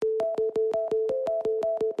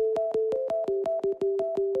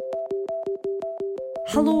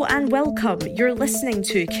Hello and welcome. You're listening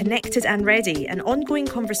to Connected and Ready, an ongoing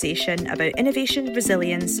conversation about innovation,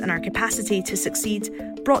 resilience, and our capacity to succeed,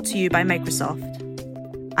 brought to you by Microsoft.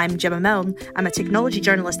 I'm Gemma Milne. I'm a technology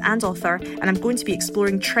journalist and author, and I'm going to be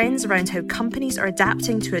exploring trends around how companies are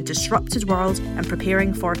adapting to a disrupted world and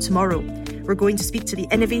preparing for tomorrow. We're going to speak to the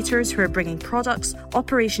innovators who are bringing products,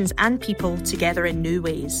 operations, and people together in new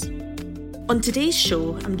ways. On today's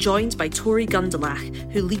show, I'm joined by Tori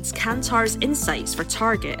Gundelach, who leads Kantar's insights for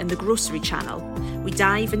Target and the grocery channel. We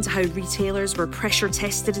dive into how retailers were pressure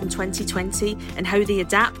tested in 2020 and how they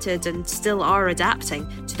adapted and still are adapting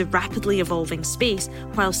to the rapidly evolving space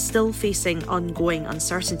while still facing ongoing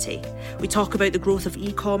uncertainty. We talk about the growth of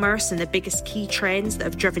e-commerce and the biggest key trends that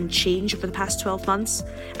have driven change over the past 12 months.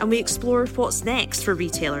 And we explore what's next for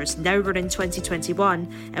retailers now we're in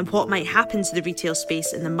 2021 and what might happen to the retail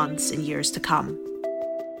space in the months and years to come.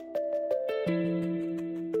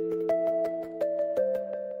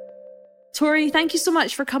 Tori, thank you so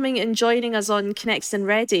much for coming and joining us on Connected and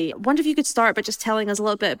Ready. I wonder if you could start by just telling us a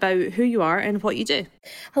little bit about who you are and what you do.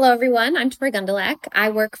 Hello, everyone. I'm Tori Gundelach. I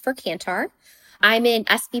work for Kantar. I'm an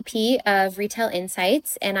SVP of Retail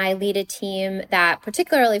Insights, and I lead a team that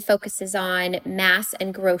particularly focuses on mass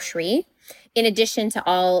and grocery, in addition to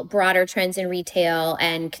all broader trends in retail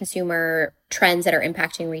and consumer trends that are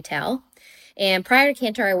impacting retail. And prior to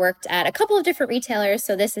Kantar, I worked at a couple of different retailers,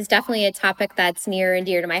 so this is definitely a topic that's near and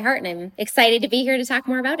dear to my heart, and I'm excited to be here to talk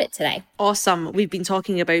more about it today. Awesome. We've been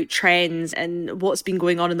talking about trends and what's been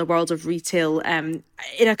going on in the world of retail in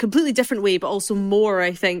a completely different way, but also more,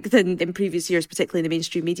 I think, than in previous years, particularly in the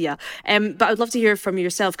mainstream media. But I'd love to hear from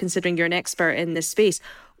yourself, considering you're an expert in this space.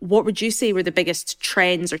 What would you say were the biggest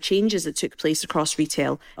trends or changes that took place across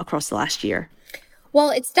retail across the last year? Well,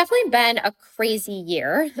 it's definitely been a crazy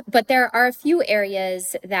year, but there are a few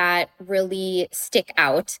areas that really stick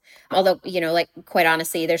out. Although, quite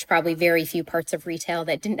honestly, there's probably very few parts of retail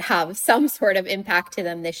that didn't have some sort of impact to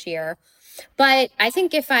them this year. But I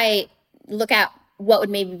think if I look at what would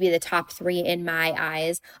maybe be the top three in my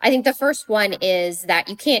eyes, I think the first one is that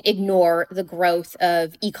you can't ignore the growth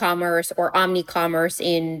of e-commerce or omni-commerce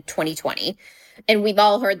in 2020. And we've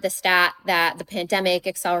all heard the stat that the pandemic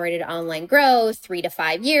accelerated online growth 3 to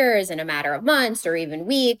 5 years in a matter of months or even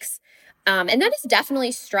weeks. And that has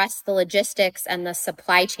definitely stressed the logistics and the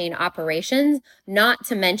supply chain operations, not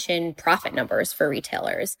to mention profit numbers for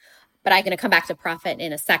retailers. But I'm going to come back to profit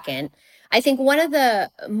in a second. I think one of the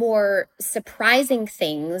more surprising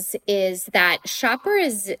things is that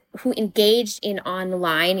shoppers who engaged in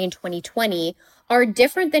online in 2020 are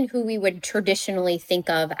different than who we would traditionally think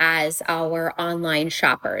of as our online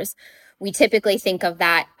shoppers. We typically think of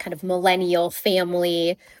that kind of millennial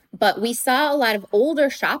family, but we saw a lot of older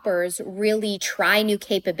shoppers really try new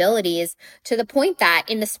capabilities to the point that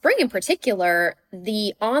in the spring in particular,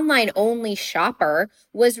 the online only shopper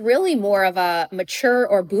was really more of a mature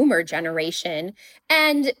or boomer generation.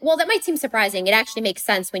 And while that might seem surprising, it actually makes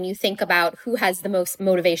sense when you think about who has the most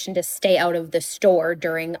motivation to stay out of the store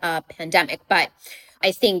during a pandemic. But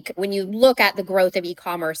I think when you look at the growth of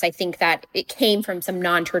e-commerce, I think that it came from some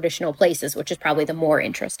non-traditional places, which is probably the more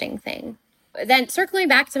interesting thing. Then circling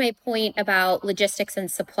back to my point about logistics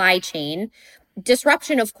and supply chain,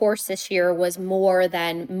 disruption, of course, this year was more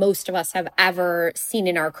than most of us have ever seen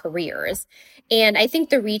in our careers. And I think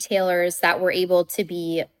the retailers that were able to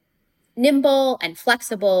be nimble and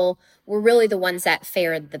flexible were really the ones that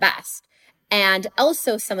fared the best. And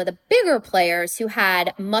also some of the bigger players who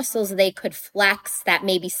had muscles they could flex that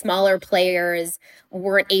maybe smaller players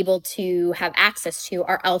weren't able to have access to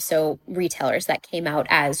are also retailers that came out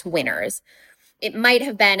as winners. It might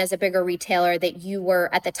have been as a bigger retailer that you were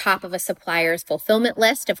at the top of a supplier's fulfillment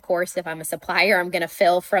list. Of course, if I'm a supplier, I'm going to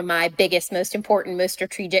fill from my biggest, most important, most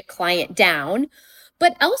strategic client down.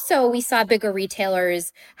 But also we saw bigger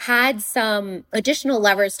retailers had some additional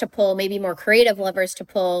levers to pull, maybe more creative levers to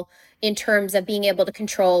pull in terms of being able to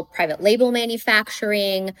control private label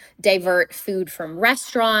manufacturing, divert food from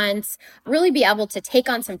restaurants, really be able to take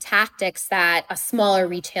on some tactics that a smaller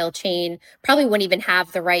retail chain probably wouldn't even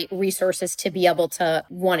have the right resources to be able to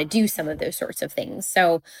want to do some of those sorts of things.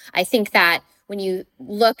 So I think that when you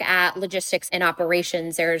look at logistics and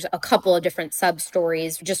operations, there's a couple of different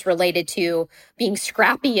sub-stories just related to being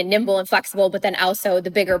scrappy and nimble and flexible, but then also the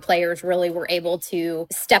bigger players really were able to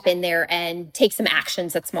step in there and take some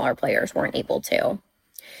actions that smaller players weren't able to.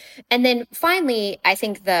 And then finally, I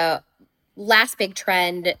think the last big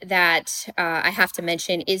trend that I have to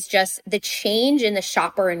mention is just the change in the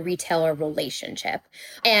shopper and retailer relationship.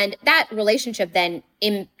 And that relationship then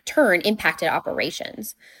in turn impacted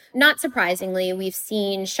operations. Not surprisingly, we've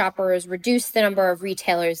seen shoppers reduce the number of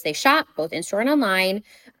retailers they shop, both in-store and online,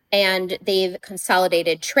 and they've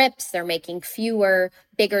consolidated trips. They're making fewer,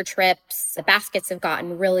 bigger trips. The baskets have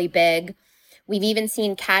gotten really big. We've even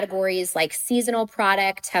seen categories like seasonal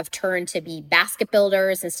product have turned to be basket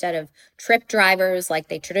builders instead of trip drivers like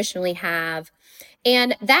they traditionally have.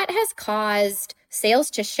 And that has caused sales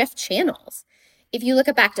to shift channels. If you look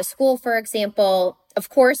at back to school, for example, of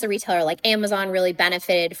course, a retailer like Amazon really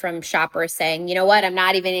benefited from shoppers saying, you know what, I'm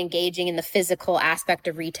not even engaging in the physical aspect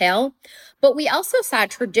of retail. But we also saw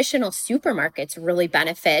traditional supermarkets really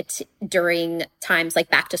benefit during times like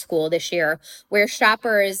back to school this year, where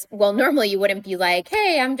shoppers, well, normally you wouldn't be like,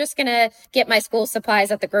 hey, I'm just going to get my school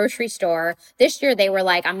supplies at the grocery store. This year they were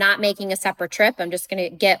like, I'm not making a separate trip. I'm just going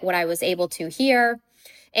to get what I was able to here.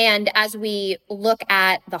 And as we look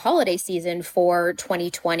at the holiday season for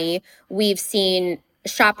 2020, we've seen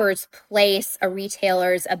shoppers place a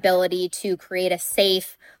retailer's ability to create a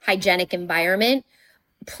safe, hygienic environment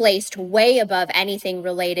placed way above anything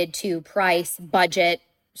related to price, budget,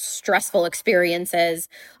 stressful experiences.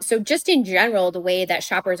 So just in general, the way that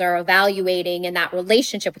shoppers are evaluating and that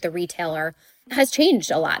relationship with the retailer has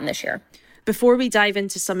changed a lot in this year. Before we dive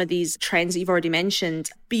into some of these trends that you've already mentioned,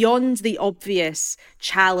 beyond the obvious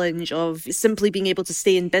challenge of simply being able to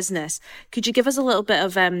stay in business, could you give us a little bit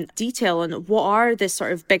of detail on what are the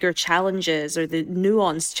sort of bigger challenges or the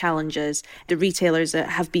nuanced challenges the retailers that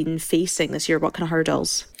have been facing this year? What kind of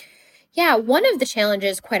hurdles? Yeah, one of the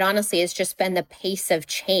challenges, quite honestly, has just been the pace of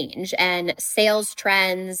change and sales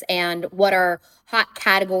trends and what are hot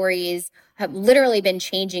categories have literally been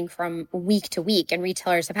changing from week to week, and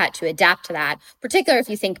retailers have had to adapt to that. Particularly if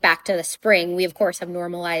you think back to the spring, we of course have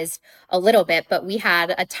normalized a little bit, but we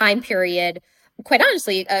had a time period, quite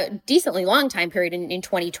honestly, a decently long time period in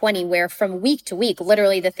 2020 where from week to week,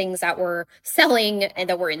 literally the things that were selling and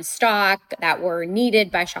that were in stock, that were needed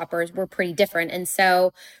by shoppers were pretty different. And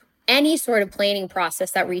so any sort of planning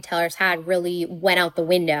process that retailers had really went out the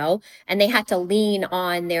window, and they had to lean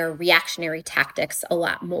on their reactionary tactics a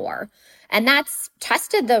lot more. And that's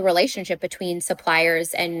tested the relationship between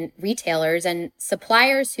suppliers and retailers. And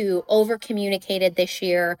suppliers who over communicated this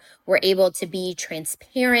year were able to be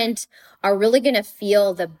transparent, are really going to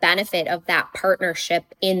feel the benefit of that partnership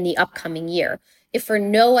in the upcoming year. If for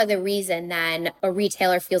no other reason than a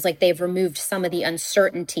retailer feels like they've removed some of the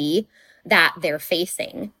uncertainty that they're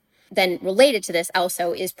facing. Then related to this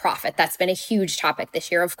also is profit. That's been a huge topic this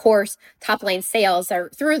year. Of course, top line sales are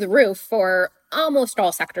through the roof for almost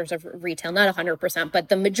all sectors of retail, not 100%, but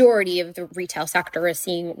the majority of the retail sector is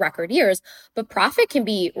seeing record years. But profit can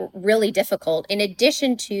be really difficult. In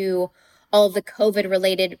addition to all of the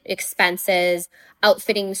COVID-related expenses,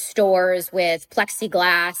 outfitting stores with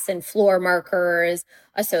plexiglass and floor markers,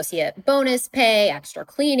 associate bonus pay, extra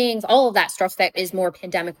cleanings, all of that stuff that is more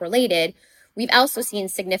pandemic related. We've also seen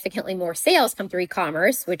significantly more sales come through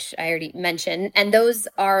e-commerce, which I already mentioned, and those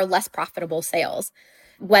are less profitable sales,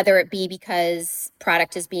 whether it be because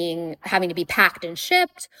product is having to be packed and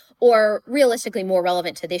shipped, or realistically more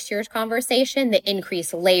relevant to this year's conversation, the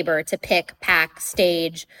increased labor to pick, pack,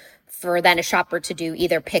 stage, for then a shopper to do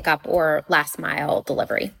either pickup or last mile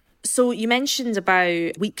delivery. So you mentioned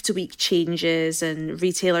about week-to-week changes and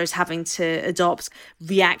retailers having to adopt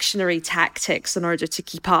reactionary tactics in order to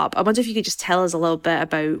keep up. I wonder if you could just tell us a little bit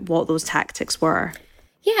about what those tactics were.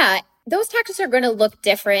 Yeah, those tactics are going to look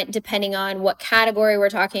different depending on what category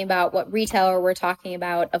we're talking about, what retailer we're talking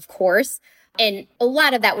about, of course. And a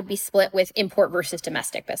lot of that would be split with import versus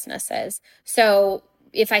domestic businesses. So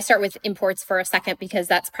if I start with imports for a second, because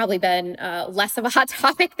that's probably been less of a hot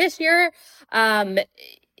topic this year,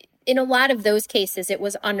 in a lot of those cases, it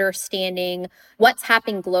was understanding what's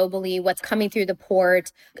happening globally, what's coming through the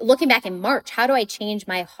port. Looking back in March, how do I change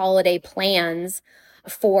my holiday plans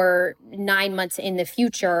for 9 months in the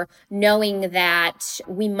future, knowing that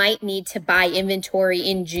we might need to buy inventory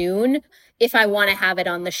in June if I want to have it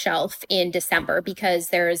on the shelf in December because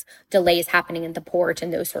there's delays happening in the port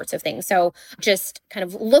and those sorts of things. So just kind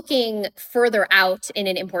of looking further out in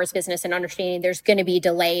an imports business and understanding there's going to be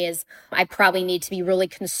delays. I probably need to be really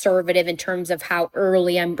conservative in terms of how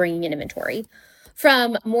early I'm bringing in inventory.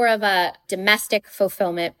 From more of a domestic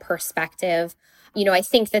fulfillment perspective, I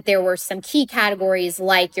think that there were some key categories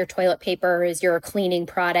like your toilet papers, your cleaning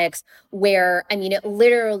products, where, it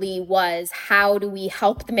literally was, how do we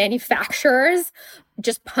help the manufacturers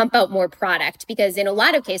just pump out more product? Because in a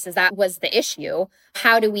lot of cases, that was the issue.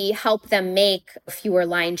 How do we help them make fewer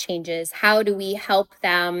line changes? How do we help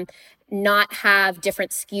them not have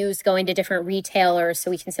different SKUs going to different retailers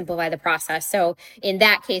so we can simplify the process? So in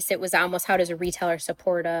that case, it was almost, how does a retailer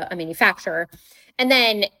support a manufacturer? And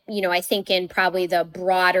then, I think in probably the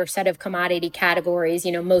broader set of commodity categories,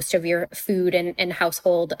 most of your food and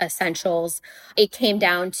household essentials, it came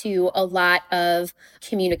down to a lot of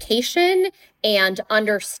communication and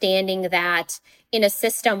understanding that in a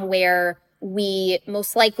system where we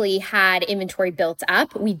most likely had inventory built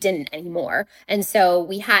up, we didn't anymore. And so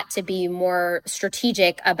we had to be more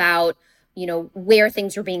strategic about where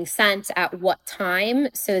things were being sent at what time,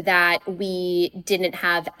 so that we didn't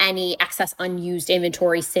have any excess unused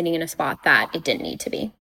inventory sitting in a spot that it didn't need to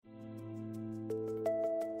be.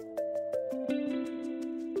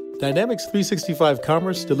 Dynamics 365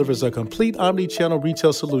 Commerce delivers a complete omni-channel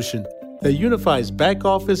retail solution that unifies back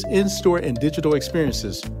office, in-store, and digital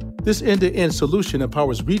experiences. This end-to-end solution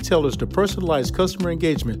empowers retailers to personalize customer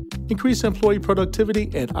engagement, increase employee productivity,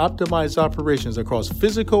 and optimize operations across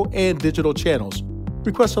physical and digital channels.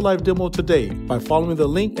 Request a live demo today by following the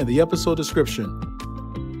link in the episode description.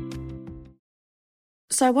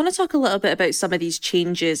 So I want to talk a little bit about some of these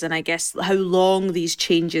changes and I guess how long these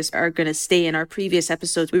changes are going to stay. In our previous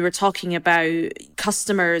episodes, we were talking about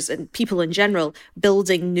customers and people in general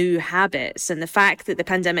building new habits, and the fact that the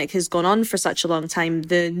pandemic has gone on for such a long time,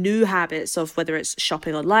 the new habits of whether it's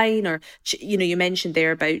shopping online or, you mentioned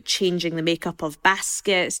there about changing the makeup of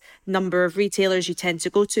baskets, number of retailers you tend to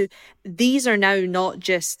go to. These are now not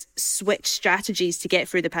just switch strategies to get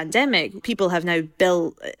through the pandemic. People have now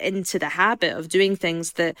built into the habit of doing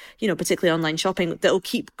things that, particularly online shopping, that will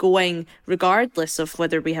keep going regardless of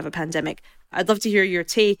whether we have a pandemic. I'd love to hear your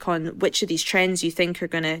take on which of these trends you think are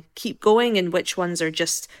going to keep going and which ones are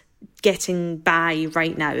just getting by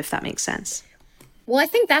right now, if that makes sense. Well, I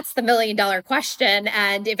think that's the $1 million question.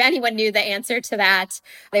 And if anyone knew the answer to that,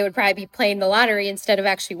 they would probably be playing the lottery instead of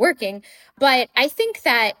actually working. But I think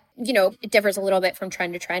that, it differs a little bit from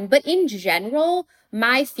trend to trend. But in general,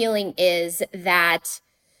 my feeling is that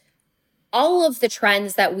all of the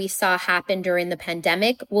trends that we saw happen during the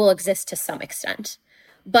pandemic will exist to some extent,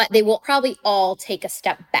 but they will probably all take a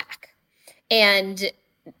step back. And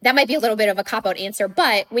that might be a little bit of a cop-out answer,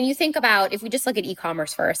 but when you think about, if we just look at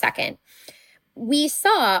e-commerce for a second, we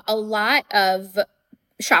saw a lot of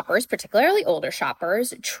shoppers, particularly older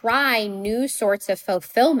shoppers, try new sorts of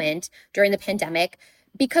fulfillment during the pandemic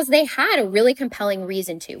because they had a really compelling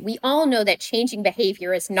reason to. We all know that changing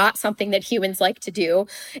behavior is not something that humans like to do,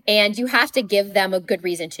 and you have to give them a good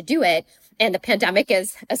reason to do it. And the pandemic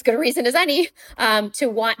is as good a reason as any to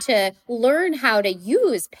want to learn how to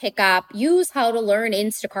use pickup, use how to learn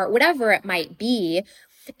Instacart, whatever it might be.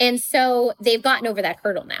 And so they've gotten over that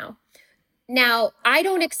hurdle now. Now, I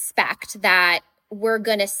don't expect that we're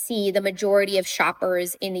going to see the majority of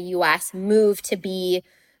shoppers in the US move to be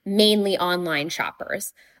mainly online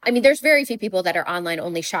shoppers. There's very few people that are online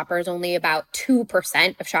only shoppers. Only about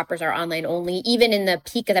 2% of shoppers are online only. Even in the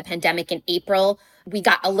peak of the pandemic in April, we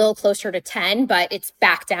got a little closer to 10, but it's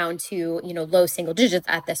back down to, low single digits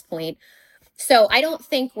at this point. So I don't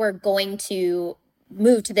think we're going to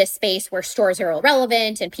move to this space where stores are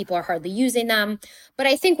irrelevant and people are hardly using them. But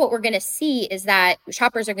I think what we're going to see is that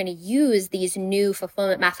shoppers are going to use these new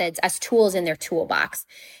fulfillment methods as tools in their toolbox.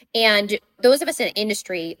 And those of us in the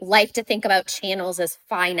industry like to think about channels as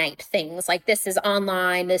finite things, like this is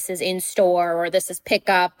online, this is in store, or this is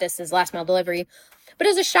pickup, this is last mile delivery. But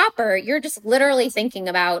as a shopper, you're just literally thinking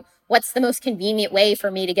about what's the most convenient way for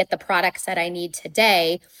me to get the products that I need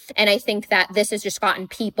today. And I think that this has just gotten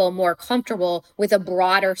people more comfortable with a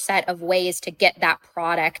broader set of ways to get that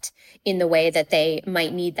product in the way that they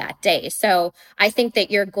might need that day. So I think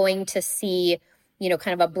that you're going to see,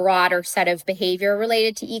 kind of a broader set of behavior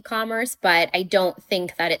related to e-commerce, but I don't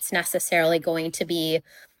think that it's necessarily going to be,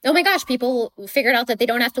 oh my gosh, people figured out that they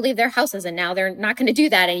don't have to leave their houses and now they're not going to do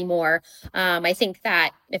that anymore. I think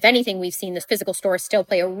that if anything, we've seen the physical stores still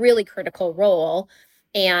play a really critical role,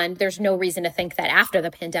 and there's no reason to think that after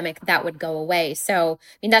the pandemic that would go away. So,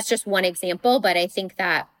 that's just one example, but I think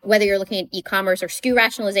that whether you're looking at e-commerce or SKU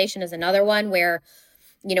rationalization is another one where,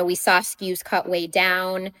 we saw SKUs cut way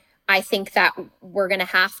down. I think that we're going to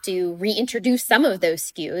have to reintroduce some of those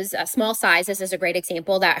SKUs. Small sizes is a great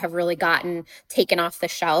example that have really gotten taken off the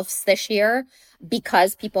shelves this year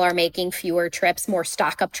because people are making fewer trips, more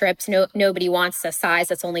stock up trips. Nobody wants a size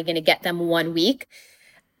that's only going to get them 1 week.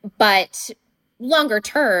 But longer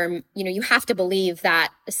term, you have to believe that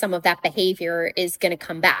some of that behavior is going to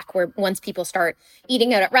come back, where once people start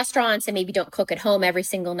eating out at restaurants and maybe don't cook at home every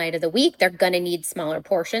single night of the week, they're going to need smaller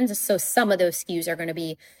portions. So some of those SKUs are going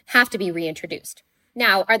to have to be reintroduced.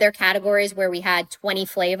 Now, are there categories where we had 20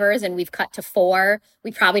 flavors and we've cut to 4?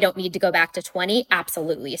 We probably don't need to go back to 20.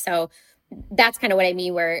 Absolutely. So that's kind of what I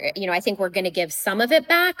mean, where, I think we're going to give some of it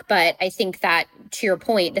back. But I think that, to your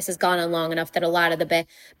point, this has gone on long enough that a lot of the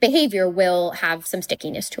behavior will have some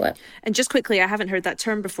stickiness to it. And just quickly, I haven't heard that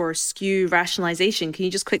term before, SKU rationalization. Can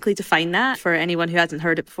you just quickly define that for anyone who hasn't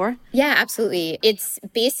heard it before? Yeah, absolutely. It's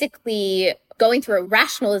basically going through a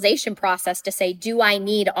rationalization process to say, do I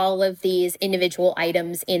need all of these individual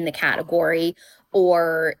items in the category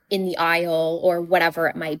or in the aisle or whatever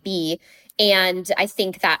it might be? And I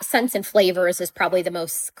think that Scents and Flavors is probably the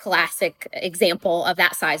most classic example of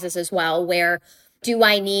that sizes as well, where do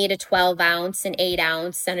I need a 12 ounce, an 8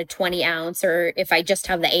 ounce, and a 20 ounce? Or if I just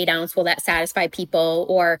have the 8 ounce, will that satisfy people?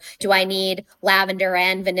 Or do I need lavender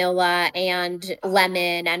and vanilla and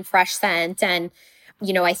lemon and fresh scent? And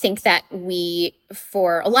I think that we,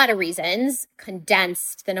 for a lot of reasons,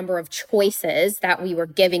 condensed the number of choices that we were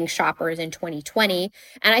giving shoppers in 2020.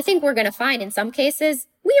 And I think we're going to find in some cases,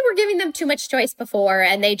 we were giving them too much choice before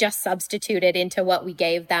and they just substituted into what we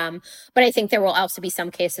gave them. But I think there will also be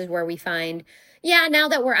some cases where we find, now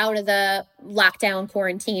that we're out of the lockdown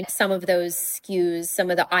quarantine, some of those SKUs, some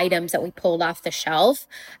of the items that we pulled off the shelf,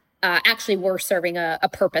 actually were serving a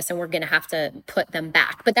purpose and we're going to have to put them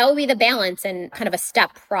back. But that will be the balance and kind of a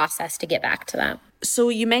step process to get back to that. So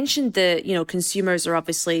you mentioned that, consumers are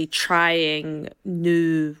obviously trying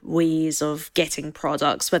new ways of getting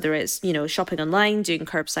products, whether it's, shopping online, doing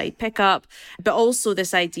curbside pickup, but also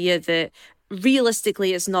this idea that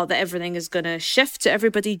realistically, it's not that everything is going to shift to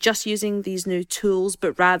everybody just using these new tools,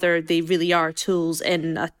 but rather they really are tools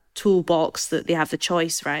in a toolbox that they have the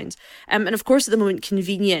choice around. And of course, at the moment,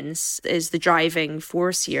 convenience is the driving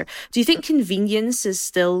force here. Do you think convenience is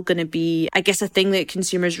still going to be, I guess, a thing that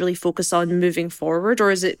consumers really focus on moving forward?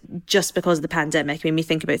 Or is it just because of the pandemic? When we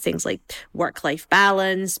think about things like work-life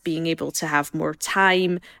balance, being able to have more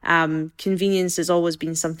time, convenience has always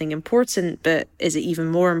been something important, but is it even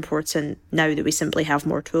more important now that we simply have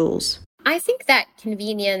more tools? I think that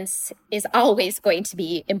convenience is always going to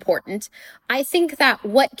be important. I think that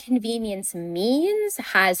what convenience means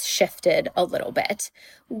has shifted a little bit,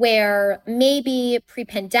 where maybe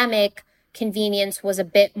pre-pandemic convenience was a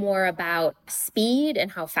bit more about speed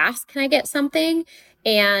and how fast can I get something.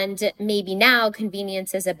 And maybe now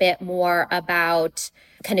convenience is a bit more about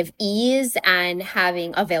kind of ease and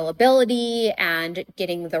having availability and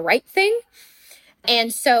getting the right thing.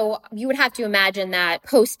 And so you would have to imagine that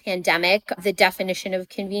post-pandemic, the definition of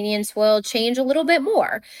convenience will change a little bit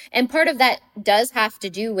more. And part of that does have to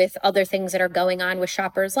do with other things that are going on with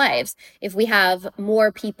shoppers' lives. If we have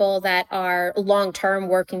more people that are long-term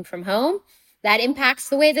working from home, that impacts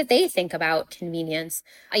the way that they think about convenience.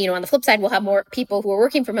 On the flip side, we'll have more people who are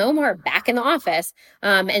working from home who are back in the office.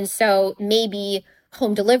 And so maybe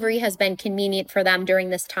home delivery has been convenient for them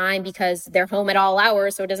during this time because they're home at all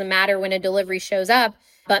hours, so it doesn't matter when a delivery shows up.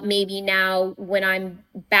 But maybe now when I'm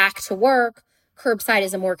back to work, curbside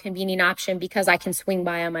is a more convenient option because I can swing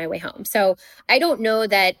by on my way home. So I don't know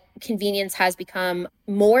that convenience has become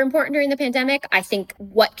more important during the pandemic. I think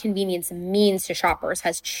what convenience means to shoppers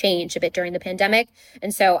has changed a bit during the pandemic.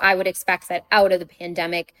 And so I would expect that out of the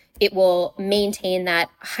pandemic, it will maintain that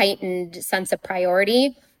heightened sense of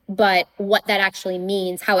priority. But what that actually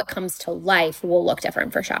means, how it comes to life, will look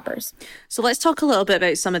different for shoppers. So let's talk a little bit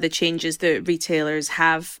about some of the changes that retailers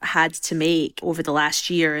have had to make over the last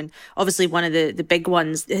year. And obviously one of the big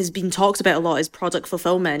ones that has been talked about a lot is product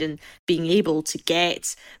fulfillment and being able to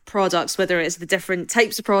get products, whether it's the different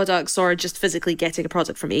types of products or just physically getting a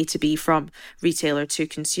product from A to B, from retailer to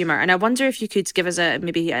consumer. And I wonder if you could give us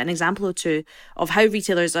maybe an example or two of how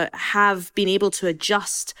retailers have been able to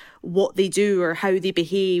adjust what they do or how they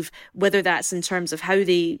behave, whether that's in terms of how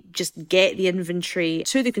they just get the inventory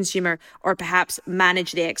to the consumer or perhaps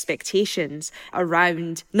manage the expectations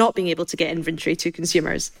around not being able to get inventory to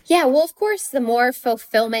consumers. Yeah, well, of course, the more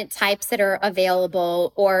fulfillment types that are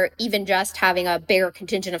available, or even just having a bigger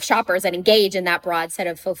contingent of shoppers that engage in that broad set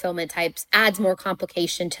of fulfillment types, adds more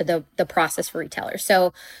complication to the process for retailers.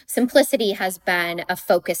 So simplicity has been a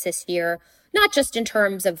focus this year. not just in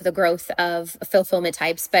terms of the growth of fulfillment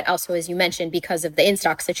types, but also, as you mentioned, because of the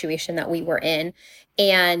in-stock situation that we were in.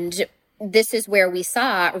 And this is where we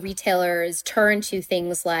saw retailers turn to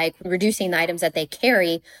things like reducing the items that they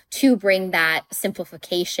carry to bring that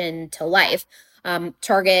simplification to life.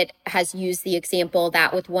 Target has used the example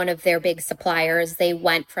that with one of their big suppliers, they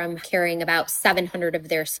went from carrying about 700 of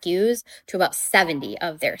their SKUs to about 70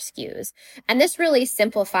 of their SKUs. And this really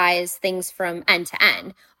simplifies things from end to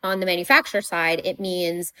end. On the manufacturer side, it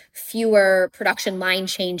means fewer production line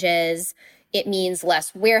changes. It means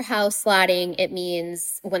less warehouse slotting. It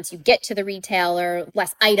means once you get to the retailer,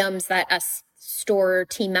 less items that a store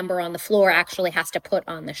team member on the floor actually has to put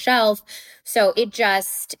on the shelf. So it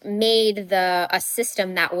just made a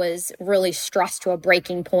system that was really stressed to a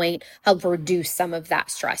breaking point help reduce some of that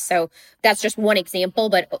stress. So that's just one example,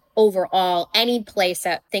 but overall, any place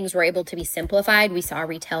that things were able to be simplified, we saw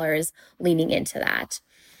retailers leaning into that.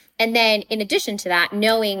 And then in addition to that,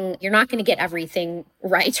 knowing you're not going to get everything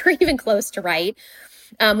right or even close to right,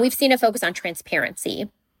 we've seen a focus on transparency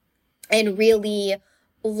and really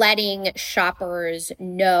letting shoppers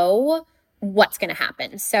know what's going to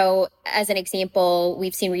happen. So as an example,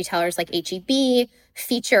 we've seen retailers like H-E-B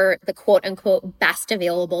feature the quote unquote best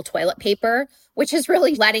available toilet paper, which is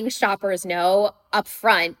really letting shoppers know up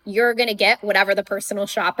front, you're going to get whatever the personal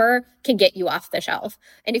shopper can get you off the shelf.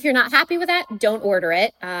 And if you're not happy with that, don't order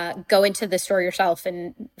it. Go into the store yourself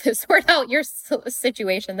and sort out your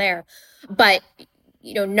situation there. But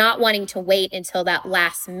not wanting to wait until that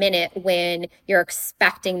last minute when you're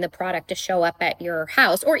expecting the product to show up at your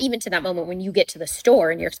house, or even to that moment when you get to the store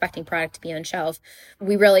and you're expecting product to be on shelf.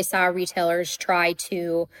 We really saw retailers try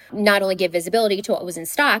to not only give visibility to what was in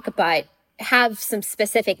stock, but have some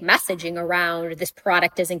specific messaging around this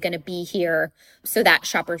product isn't going to be here so that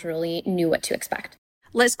shoppers really knew what to expect.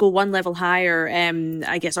 Let's go one level higher,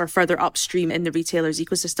 I guess, or further upstream in the retailer's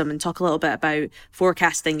ecosystem and talk a little bit about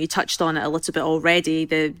forecasting. You touched on it a little bit already,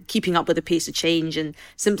 the keeping up with the pace of change and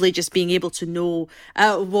simply just being able to know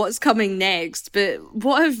what's coming next. But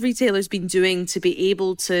what have retailers been doing to be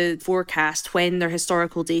able to forecast when their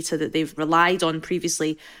historical data that they've relied on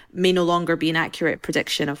previously may no longer be an accurate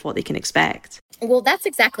prediction of what they can expect? Well, that's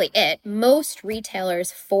exactly it. Most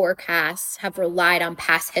retailers' forecasts have relied on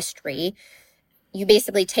past history. You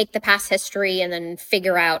basically take the past history and then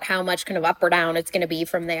figure out how much kind of up or down it's going to be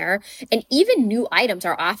from there. And even new items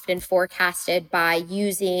are often forecasted by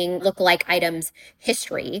using lookalike items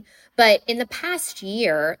history. But in the past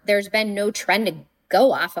year, there's been no trend to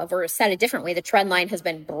go off of, or said a different way, the trend line has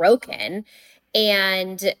been broken.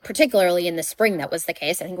 And particularly in the spring, that was the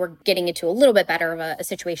case. I think we're getting into a little bit better of a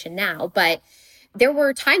situation now. But there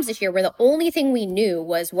were times this year where the only thing we knew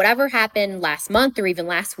was whatever happened last month or even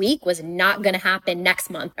last week was not going to happen next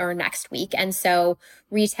month or next week. And so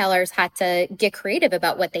retailers had to get creative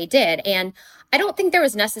about what they did. And I don't think there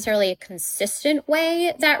was necessarily a consistent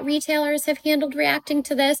way that retailers have handled reacting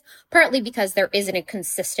to this, partly because there isn't a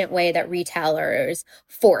consistent way that retailers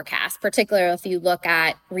forecast, particularly if you look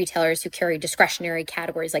at retailers who carry discretionary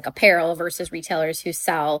categories like apparel versus retailers who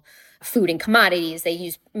sell food and commodities. They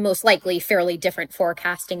use most likely fairly different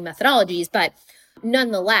forecasting methodologies, but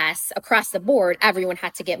nonetheless, across the board, everyone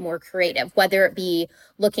had to get more creative, whether it be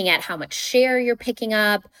looking at how much share you're picking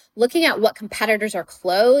up, looking at what competitors are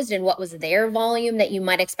closed and what was their volume that you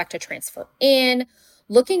might expect to transfer in,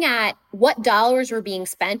 looking at what dollars were being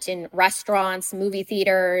spent in restaurants, movie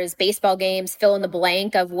theaters, baseball games, fill in the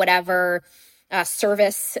blank of whatever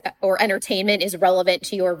service or entertainment is relevant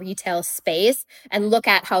to your retail space, and look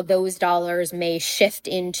at how those dollars may shift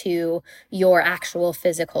into your actual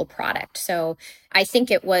physical product. So I think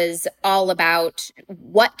it was all about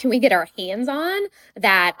what can we get our hands on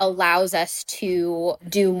that allows us to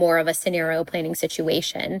do more of a scenario planning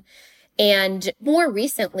situation. And more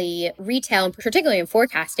recently, retail, and particularly in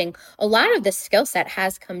forecasting, a lot of the skill set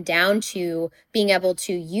has come down to being able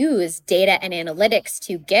to use data and analytics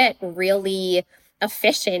to get really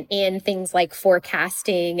efficient in things like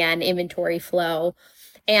forecasting and inventory flow.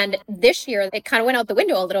 And this year, it kind of went out the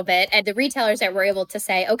window a little bit. And the retailers that were able to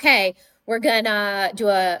say, okay, we're going to do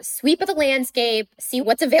a sweep of the landscape, see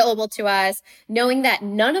what's available to us, knowing that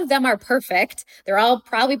none of them are perfect. They're all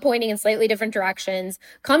probably pointing in slightly different directions,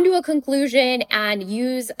 come to a conclusion and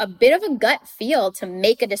use a bit of a gut feel to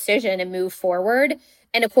make a decision and move forward.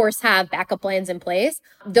 and of course have backup plans in place.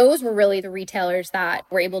 Those were really the retailers that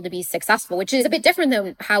were able to be successful, which is a bit different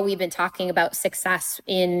than how we've been talking about success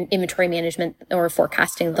in inventory management or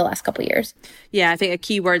forecasting the last couple of years. Yeah, I think a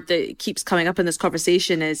key word that keeps coming up in this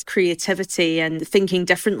conversation is creativity and thinking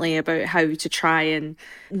differently about how to try and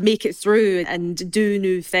make it through and do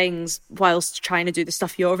new things whilst trying to do the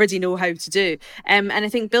stuff you already know how to do. And I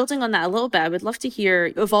think building on that a little bit, I would love to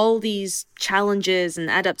hear of all these challenges and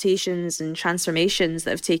adaptations and transformations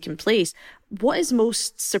that have taken place. What has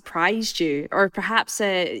most surprised you, or perhaps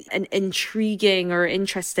an intriguing or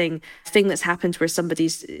interesting thing that's happened where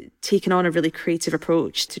somebody's taken on a really creative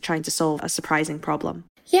approach to trying to solve a surprising problem?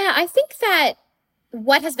 Yeah, I think that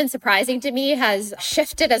what has been surprising to me has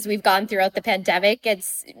shifted as we've gone throughout the pandemic.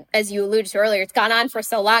 It's, as you alluded to earlier, it's gone on for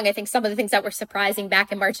so long. I think some of the things that were surprising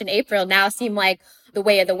back in March and April now seem like the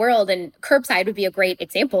way of the world, and curbside would be a great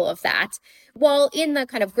example of that. While in the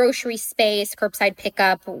kind of grocery space, curbside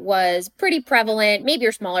pickup was pretty prevalent. Maybe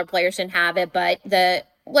your smaller players didn't have it, but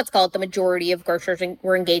let's call it the majority of grocers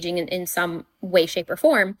were engaging in some way, shape, or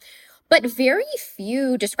form. But very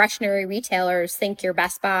few discretionary retailers, think your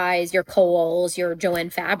Best Buys, your Kohl's, your Jo-Ann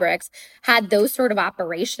Fabrics, had those sort of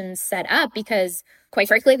operations set up because, quite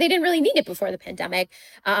frankly, they didn't really need it before the pandemic.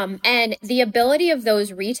 And the ability of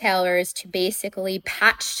those retailers to basically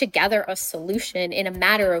patch together a solution in a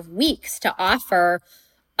matter of weeks to offer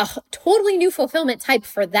a totally new fulfillment type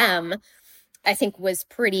for them, I think was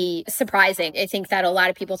pretty surprising. I think that a lot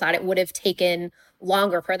of people thought it would have taken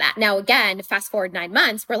longer for that. Now, again, fast forward 9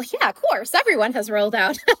 months, we're like, yeah, of course, everyone has rolled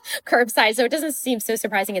out curbside. So it doesn't seem so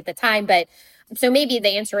surprising at the time. But so maybe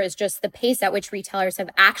the answer is just the pace at which retailers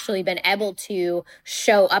have actually been able to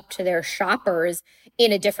show up to their shoppers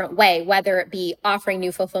in a different way, whether it be offering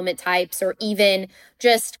new fulfillment types or even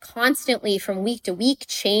just constantly from week to week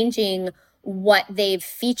changing what they've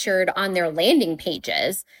featured on their landing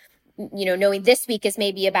pages. You know, knowing this week is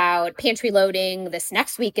maybe about pantry loading, this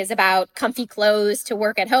next week is about comfy clothes to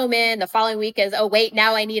work at home in, the following week is, oh, wait,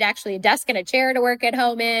 now I need actually a desk and a chair to work at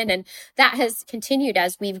home in. And that has continued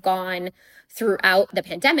as we've gone throughout the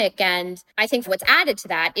pandemic. And I think what's added to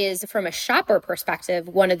that is, from a shopper perspective,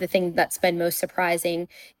 one of the things that's been most surprising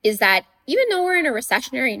is that even though we're in a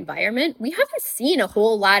recessionary environment, we haven't seen a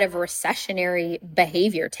whole lot of recessionary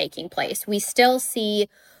behavior taking place. We still see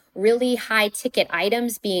really high ticket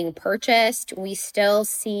items being purchased. We still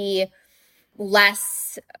see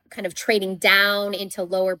less kind of trading down into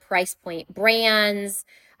lower price point brands.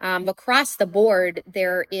 Across the board,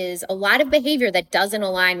 there is a lot of behavior that doesn't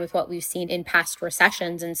align with what we've seen in past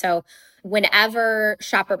recessions. And so whenever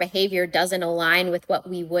shopper behavior doesn't align with what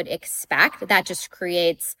we would expect, that just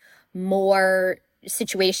creates more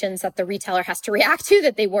situations that the retailer has to react to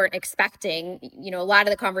that they weren't expecting. You know, a lot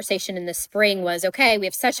of the conversation in the spring was, okay, we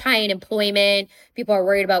have such high unemployment. People are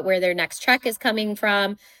worried about where their next check is coming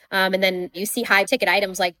from. And then you see high ticket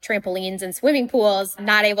items like trampolines and swimming pools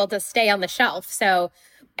not able to stay on the shelf. So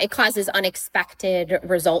it causes unexpected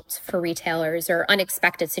results for retailers, or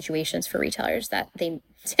unexpected situations for retailers that they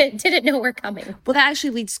didn't know were coming. Well, that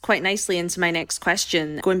actually leads quite nicely into my next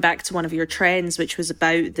question, going back to one of your trends, which was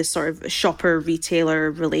about this sort of shopper-retailer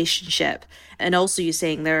relationship. And also you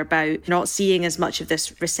saying there about not seeing as much of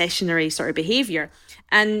this recessionary sort of behaviour.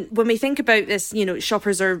 And when we think about this, you know,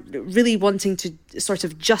 shoppers are really wanting to sort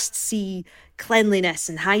of just see cleanliness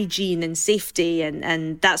and hygiene and safety,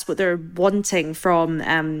 and that's what they're wanting from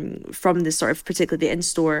the sort of particularly the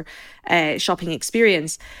in-store shopping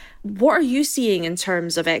experience. What are you seeing in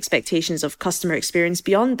terms of expectations of customer experience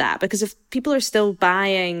beyond that? Because if people are still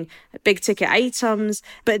buying big ticket items,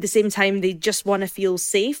 but at the same time they just want to feel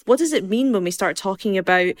safe, what does it mean when we start talking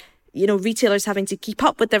about, you know, retailers having to keep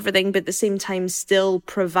up with everything, but at the same time still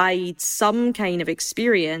provide some kind of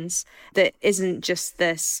experience that isn't just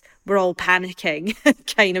this, we're all panicking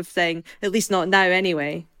kind of thing, at least not now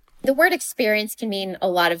anyway? The word experience can mean a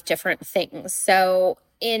lot of different things. So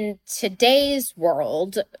in today's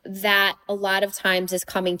world, that a lot of times is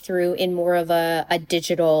coming through in more of a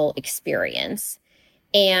digital experience.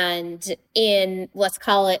 And in, let's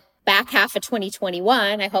call it, back half of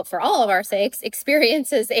 2021, I hope for all of our sakes,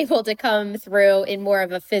 experience is able to come through in more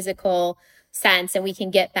of a physical sense, and we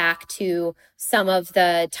can get back to some of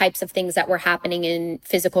the types of things that were happening in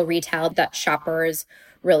physical retail that shoppers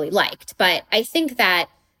really liked. But I think that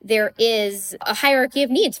there is a hierarchy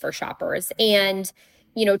of needs for shoppers. And,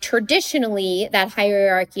 you know, traditionally, that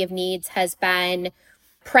hierarchy of needs has been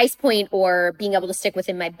price point or being able to stick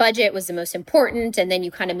within my budget was the most important. And then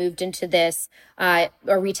you kind of moved into this, a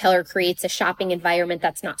retailer creates a shopping environment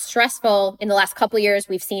that's not stressful. In the last couple of years,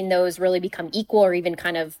 we've seen those really become equal or even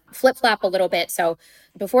kind of flip-flop a little bit. So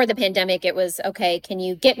before the pandemic, it was, okay, can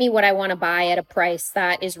you get me what I want to buy at a price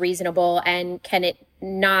that is reasonable? And can it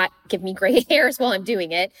not give me gray hairs while I'm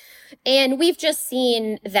doing it? And we've just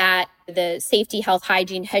seen that the safety, health,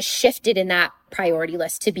 hygiene has shifted in that priority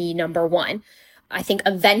list to be number one. I think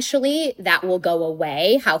eventually that will go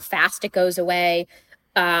away. How fast it goes away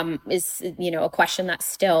is, a question that's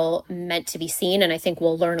still meant to be seen. And I think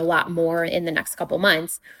we'll learn a lot more in the next couple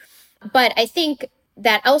months. But I think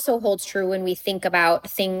that also holds true when we think about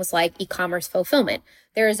things like e-commerce fulfillment.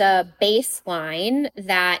 There's a baseline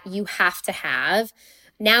that you have to have.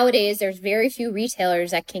 Nowadays, there's very few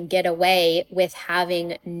retailers that can get away with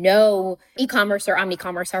having no e-commerce or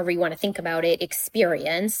omni-commerce, however you want to think about it,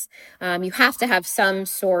 experience. You have to have some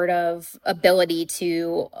sort of ability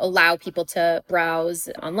to allow people to browse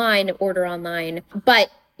online, order online,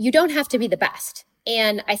 but you don't have to be the best.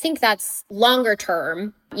 And I think that's longer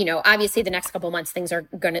term. Obviously the next couple of months, things are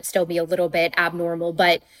going to still be a little bit abnormal,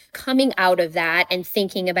 but coming out of that and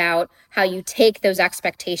thinking about how you take those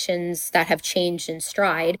expectations that have changed in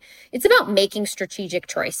stride, it's about making strategic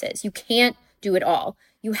choices. You can't do it all.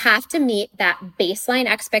 You have to meet that baseline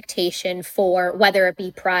expectation for whether it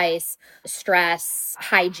be price, stress,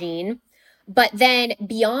 hygiene. But then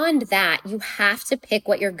beyond that, you have to pick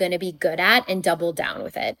what you're going to be good at and double down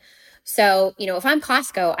with it. So, if I'm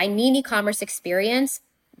Costco, I need e-commerce experience,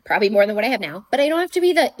 probably more than what I have now, but I don't have to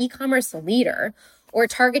be the e-commerce leader. Or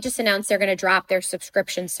Target just announced they're going to drop their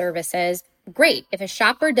subscription services. Great. If a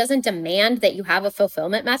shopper doesn't demand that you have a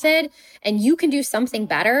fulfillment method and you can do something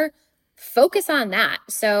better, focus on that.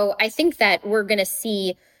 So I think that we're going to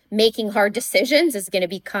see making hard decisions is going to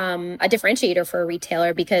become a differentiator for a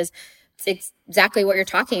retailer because it's exactly what you're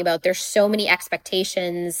talking about. There's so many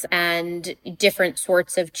expectations and different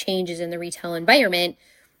sorts of changes in the retail environment.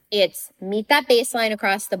 It's meet that baseline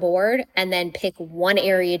across the board and then pick one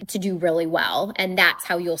area to do really well. And that's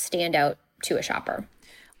how you'll stand out to a shopper.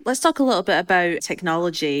 Let's talk a little bit about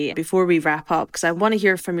technology before we wrap up, because I want to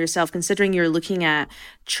hear from yourself, considering you're looking at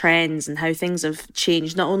trends and how things have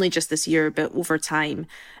changed, not only just this year, but over time.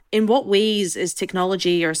 In what ways is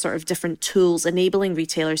technology or sort of different tools enabling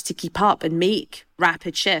retailers to keep up and make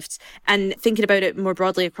rapid shifts? And thinking about it more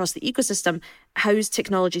broadly across the ecosystem, how is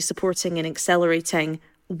technology supporting and accelerating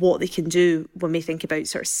what they can do when we think about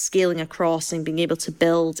sort of scaling across and being able to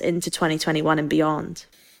build into 2021 and beyond?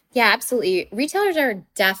 Yeah, absolutely. Retailers are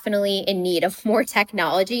definitely in need of more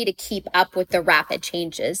technology to keep up with the rapid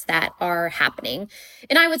changes that are happening.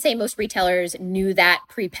 And I would say most retailers knew that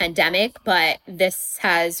pre-pandemic, but this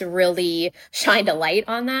has really shined a light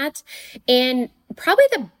on that. And probably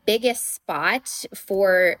the biggest spot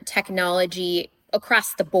for technology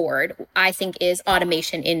across the board, I think, is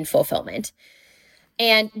automation in fulfillment.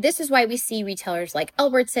 And this is why we see retailers like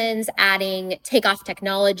Albertsons adding takeoff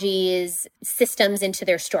technologies, systems into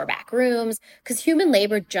their store back rooms, because human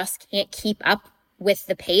labor just can't keep up with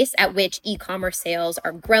the pace at which e-commerce sales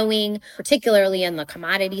are growing, particularly on the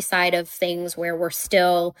commodity side of things where we're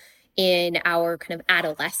still in our kind of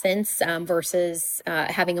adolescence versus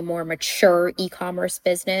having a more mature e-commerce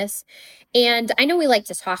business. And I know we like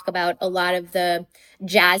to talk about a lot of the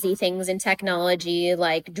jazzy things in technology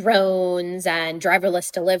like drones and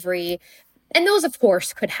driverless delivery. And those, of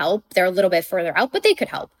course, could help. They're a little bit further out, but they could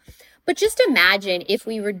help. But just imagine if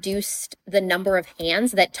we reduced the number of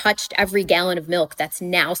hands that touched every gallon of milk that's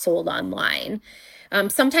now sold online.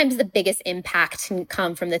 Sometimes the biggest impact can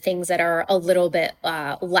come from the things that are a little bit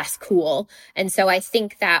less cool. And so I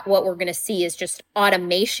think that what we're going to see is just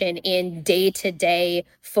automation in day-to-day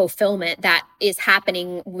fulfillment that is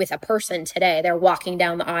happening with a person today. They're walking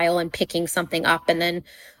down the aisle and picking something up and then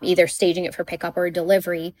either staging it for pickup or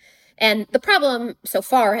delivery. And the problem so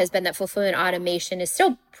far has been that fulfillment automation is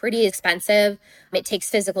still pretty expensive. It takes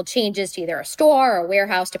physical changes to either a store or a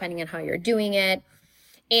warehouse, depending on how you're doing it.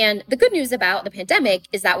 And the good news about the pandemic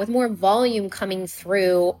is that with more volume coming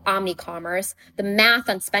through omni-commerce, the math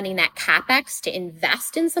on spending that CapEx to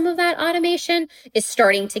invest in some of that automation is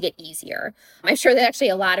starting to get easier. I'm sure that actually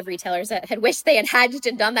a lot of retailers that had wished they had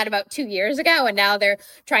done that about 2 years ago, and now they're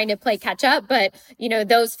trying to play catch up. But,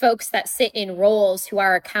 those folks that sit in roles who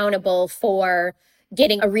are accountable for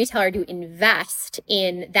getting a retailer to invest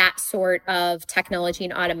in that sort of technology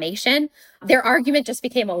and automation, their argument just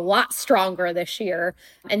became a lot stronger this year.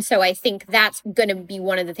 And so I think that's going to be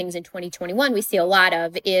one of the things in 2021 we see a lot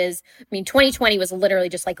of is, 2020 was literally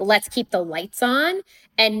just like, let's keep the lights on.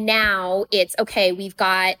 And now it's, okay, we've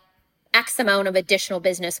got X amount of additional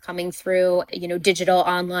business coming through, digital,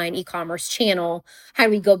 online, e-commerce channel. How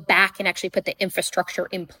do we go back and actually put the infrastructure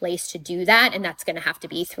in place to do that? And that's going to have to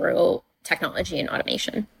be through technology and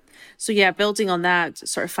automation. So yeah, building on that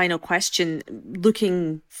sort of final question,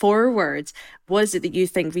 looking forward, what is it that you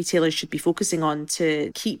think retailers should be focusing on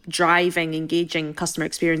to keep driving, engaging customer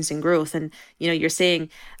experience and growth? And, you're saying,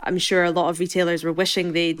 I'm sure a lot of retailers were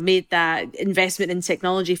wishing they'd made that investment in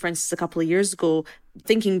technology, for instance, a couple of years ago.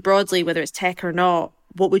 Thinking broadly, whether it's tech or not,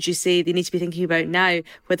 what would you say they need to be thinking about now,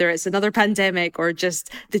 whether it's another pandemic or just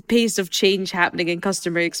the pace of change happening in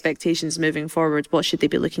customer expectations moving forward? What should they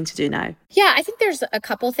be looking to do now? Yeah, I think there's a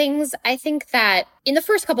couple things. I think that in the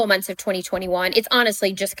first couple of months of 2021, it's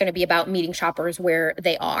honestly just going to be about meeting shoppers where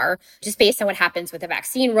they are, just based on what happens with the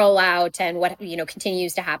vaccine rollout and what,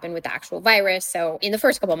 continues to happen with the actual virus. So in the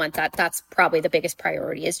first couple of months, that's probably the biggest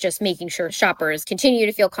priority, is just making sure shoppers continue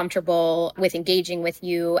to feel comfortable with engaging with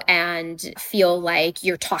you and feel like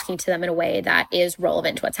you're talking to them in a way that is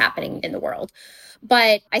relevant to what's happening in the world.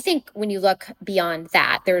 But I think when you look beyond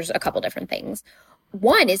that, there's a couple different things.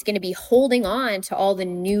 One is going to be holding on to all the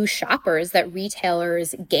new shoppers that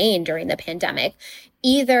retailers gained during the pandemic,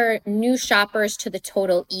 either new shoppers to the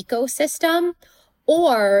total ecosystem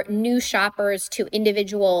or new shoppers to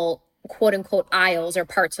individual quote unquote aisles or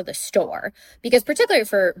parts of the store. Because particularly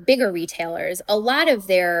for bigger retailers, a lot of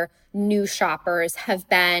their new shoppers have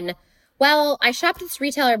been, well, I shopped at this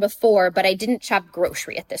retailer before, but I didn't shop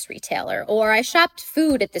grocery at this retailer. Or I shopped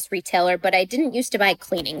food at this retailer, but I didn't used to buy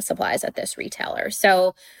cleaning supplies at this retailer.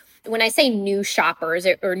 So when I say new shoppers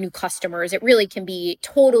or new customers, it really can be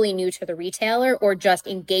totally new to the retailer or just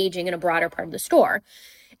engaging in a broader part of the store.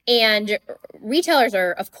 And retailers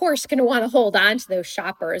are, of course, going to want to hold on to those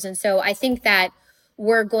shoppers. And so I think that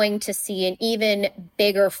we're going to see an even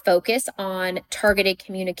bigger focus on targeted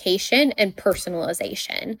communication and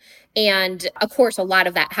personalization. And of course, a lot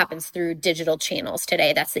of that happens through digital channels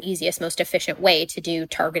today. That's the easiest, most efficient way to do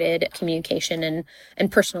targeted communication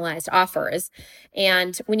and personalized offers.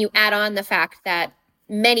 And when you add on the fact that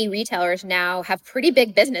many retailers now have pretty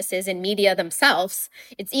big businesses in media themselves,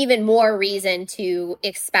 it's even more reason to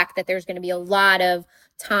expect that there's going to be a lot of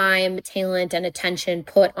time, talent, and attention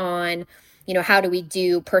put on how do we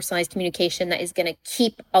do personalized communication that is going to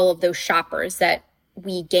keep all of those shoppers that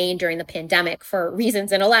we gained during the pandemic for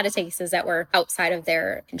reasons in a lot of cases that were outside of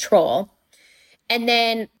their control. And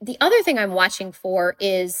then the other thing I'm watching for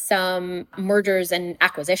is some mergers and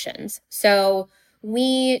acquisitions. So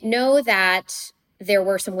we know that there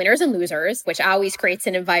were some winners and losers, which always creates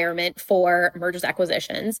an environment for mergers and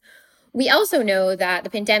acquisitions. We also know that the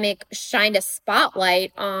pandemic shined a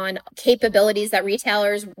spotlight on capabilities that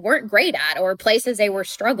retailers weren't great at or places they were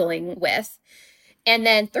struggling with. And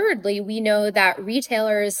then thirdly, we know that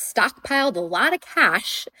retailers stockpiled a lot of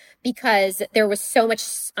cash because there was so much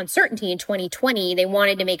uncertainty in 2020. They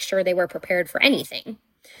wanted to make sure they were prepared for anything.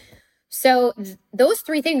 So those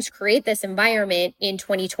three things create this environment in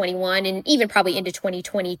 2021 and even probably into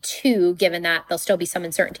 2022, given that there'll still be some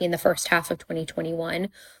uncertainty in the first half of 2021,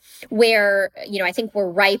 where, I think we're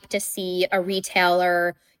ripe to see a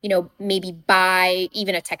retailer, maybe buy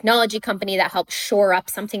even a technology company that helps shore up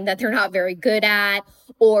something that they're not very good at,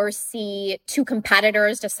 or see two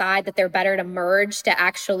competitors decide that they're better to merge to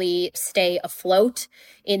actually stay afloat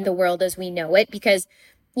in the world as we know it. Because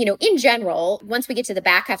in general, once we get to the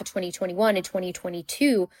back half of 2021 and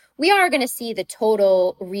 2022, we are going to see the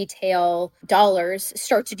total retail dollars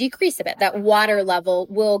start to decrease a bit. That water level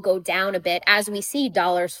will go down a bit as we see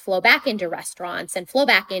dollars flow back into restaurants and flow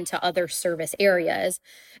back into other service areas.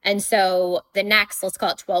 And so the next, let's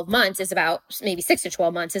call it 12 months, is about maybe 6 to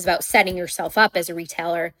 12 months is about setting yourself up as a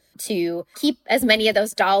retailer to keep as many of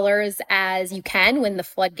those dollars as you can when the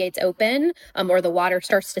floodgates open or the water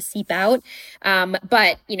starts to seep out.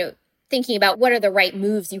 But thinking about what are the right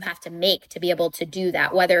moves you have to make to be able to do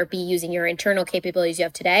that, whether it be using your internal capabilities you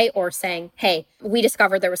have today or saying, hey, we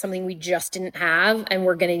discovered there was something we just didn't have and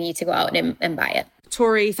we're going to need to go out and buy it.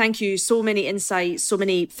 Tori, thank you. So many insights, so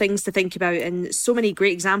many things to think about, and so many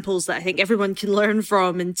great examples that I think everyone can learn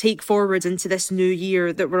from and take forward into this new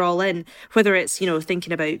year that we're all in, whether it's,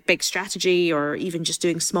 thinking about big strategy or even just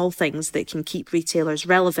doing small things that can keep retailers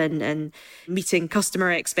relevant and meeting customer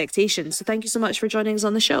expectations. So thank you so much for joining us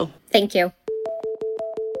on the show. Thank you.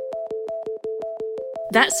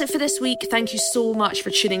 That's it for this week. Thank you so much for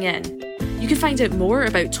tuning in. You can find out more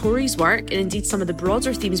about Tori's work and indeed some of the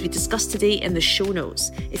broader themes we discussed today in the show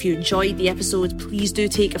notes. If you enjoyed the episode, please do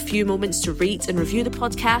take a few moments to rate and review the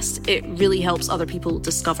podcast. It really helps other people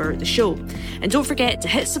discover the show. And don't forget to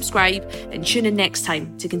hit subscribe and tune in next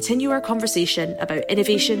time to continue our conversation about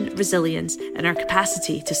innovation, resilience, and our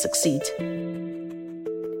capacity to succeed.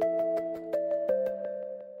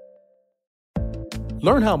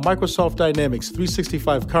 Learn how Microsoft Dynamics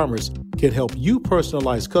 365 Commerce can help you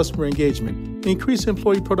personalize customer engagement, increase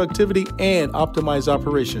employee productivity, and optimize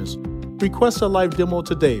operations. Request a live demo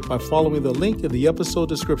today by following the link in the episode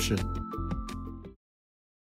description.